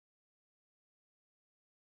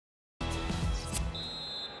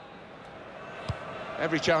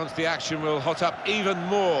Every chance the action will hot up even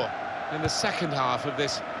more in the second half of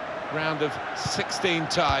this round of 16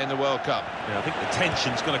 tie in the World Cup. Yeah, I think the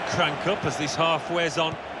tension's going to crank up as this half wears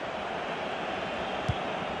on.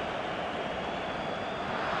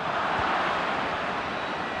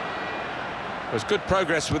 There's good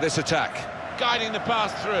progress with this attack. Guiding the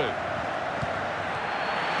pass through.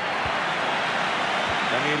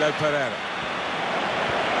 Danilo Pereira.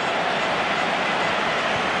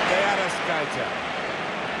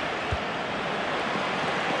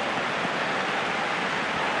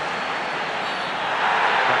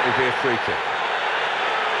 That will be a free kick.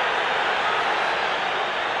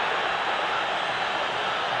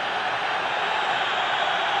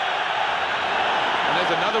 And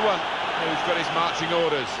there's another one who's got his marching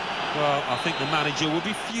orders. Well, I think the manager will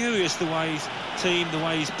be furious the way his team, the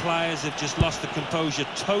way his players have just lost the composure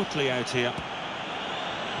totally out here.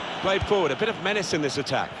 Played forward, a bit of menace in this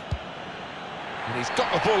attack. And he's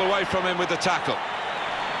got the ball away from him with the tackle.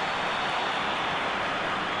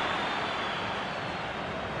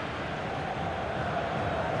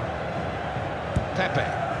 Pepe.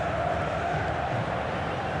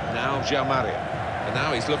 Now João Mario. And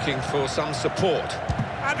now he's looking for some support.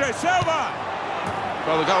 Andre Silva!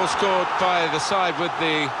 Well, the goal scored by the side with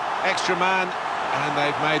the extra man, and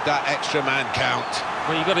they've made that extra man count.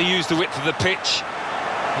 Well, you've got to use the width of the pitch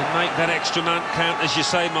and make that extra man count, as you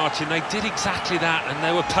say, Martin. They did exactly that, and they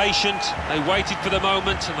were patient, they waited for the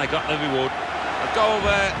moment, and they got their reward. A goal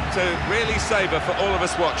there to really savour for all of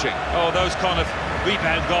us watching. Oh, those kind of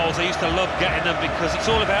rebound goals, I used to love getting them because it's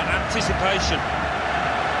all about anticipation.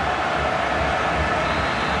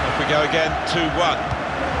 Off we go again, 2-1.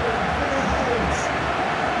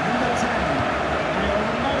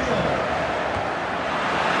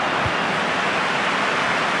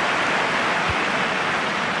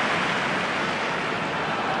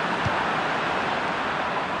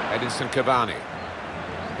 Edinson Cavani.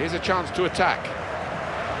 Here's a chance to attack.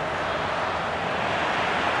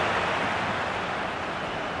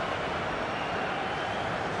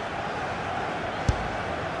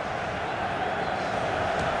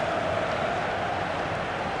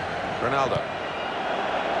 Ronaldo.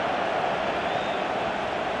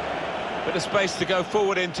 Bit of space to go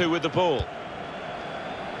forward into with the ball.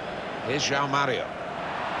 Here's João Mario. The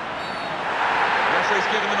referee's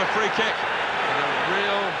given them a free kick.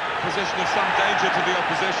 Real position of some danger to the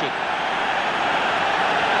opposition.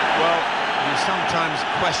 Well, you sometimes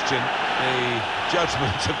question the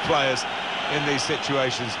judgment of players in these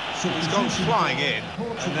situations. He's gone flying in,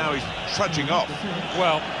 and now he's trudging off.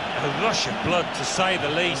 Well, a rush of blood, to say the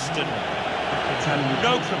least, and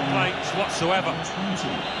no complaints whatsoever.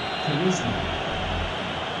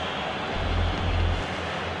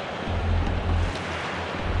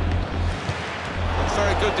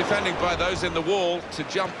 Very good defending by those in the wall to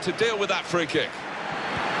jump to deal with that free kick.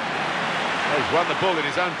 Oh, he's won the ball in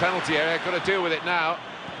his own penalty area, got to deal with it now.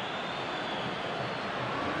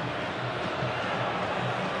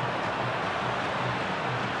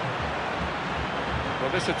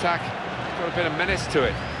 Well, this attack got a bit of menace to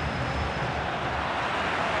it.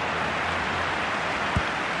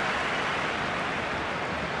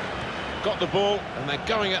 Got the ball, and they're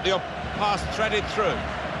going at the pass threaded through.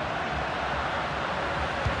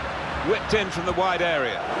 Whipped in from the wide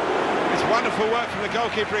area. It's wonderful work from the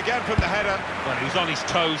goalkeeper again from the header. Well, he was on his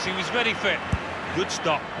toes, he was ready for it. Good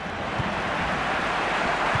stop.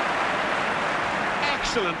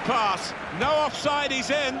 Excellent pass. No offside, he's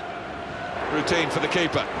in. Routine for the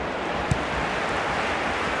keeper.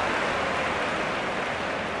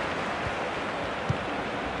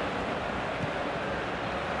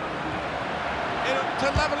 To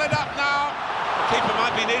level it up now. The keeper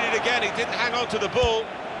might be needed again, he didn't hang on to the ball.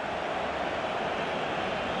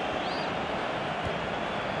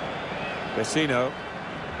 Vecino.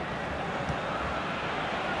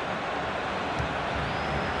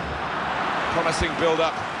 Promising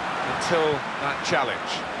build-up until that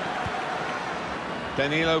challenge.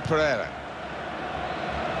 Danilo Pereira.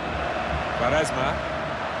 Quaresma.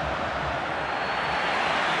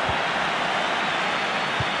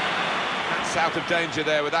 That's out of danger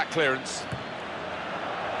there with that clearance.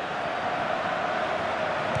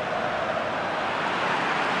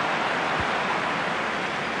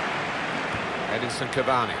 Edinson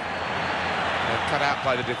Cavani. They're cut out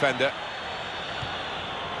by the defender.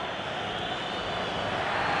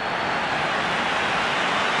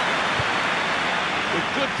 With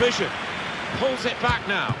good vision. Pulls it back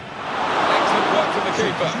now. Excellent work from the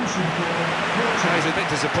keeper. He's a bit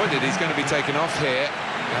disappointed he's going to be taken off here.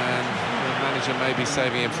 And the manager may be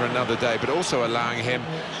saving him for another day, but also allowing him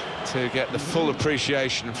to get the full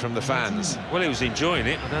appreciation from the fans. Well, he was enjoying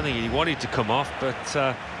it. I don't think he wanted to come off,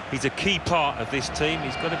 but he's a key part of this team.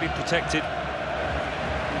 He's got to be protected.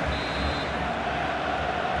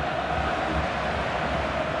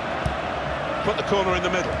 Put the corner in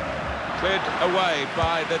the middle. Cleared away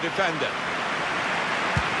by the defender.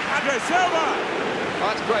 Andre Silva!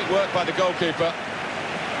 That's great work by the goalkeeper.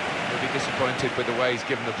 He'll be disappointed with the way he's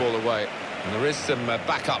given the ball away. And there is some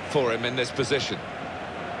backup for him in this position.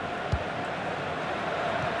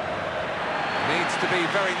 Needs to be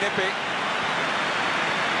very nippy.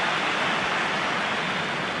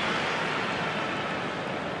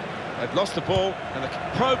 They've lost the ball and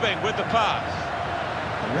they're probing with the pass.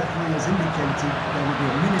 The referee has indicated there will be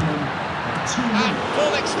a minimum of 2 minutes. And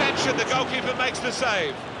full extension, the goalkeeper makes the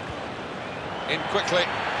save. In quickly.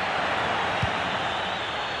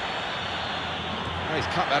 Oh, he's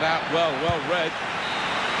cut that out well read.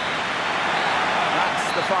 That's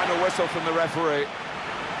the final whistle from the referee.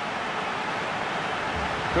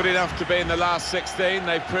 Good enough to be in the last 16.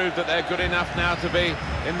 They've proved that they're good enough now to be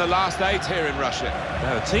in the last 8 here in Russia.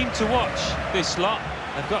 They're a team to watch, this lot.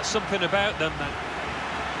 They've got something about them that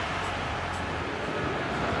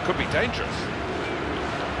could be dangerous.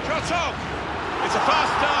 Shot on! It's a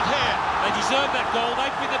fast start here. they deserve that goal.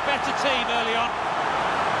 They've been the better team early on.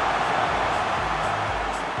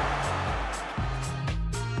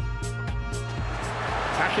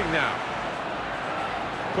 Attacking now.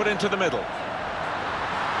 Put into the middle.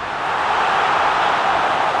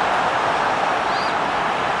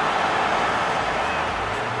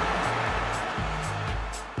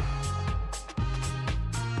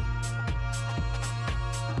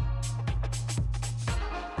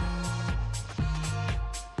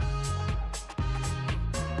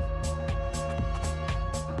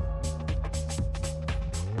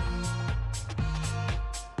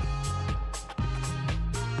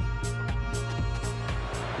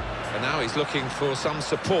 Now he's looking for some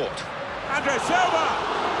support. Andre Silva!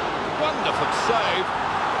 Wonderful save.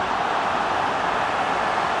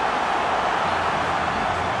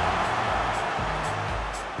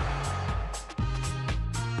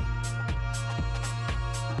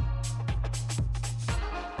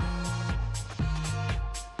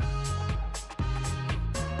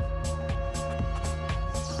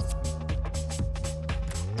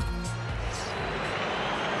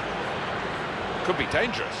 Could be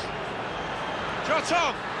dangerous. Shot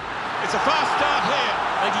on! It's a fast start here.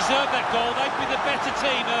 They deserve that goal. They've been the better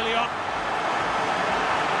team early on.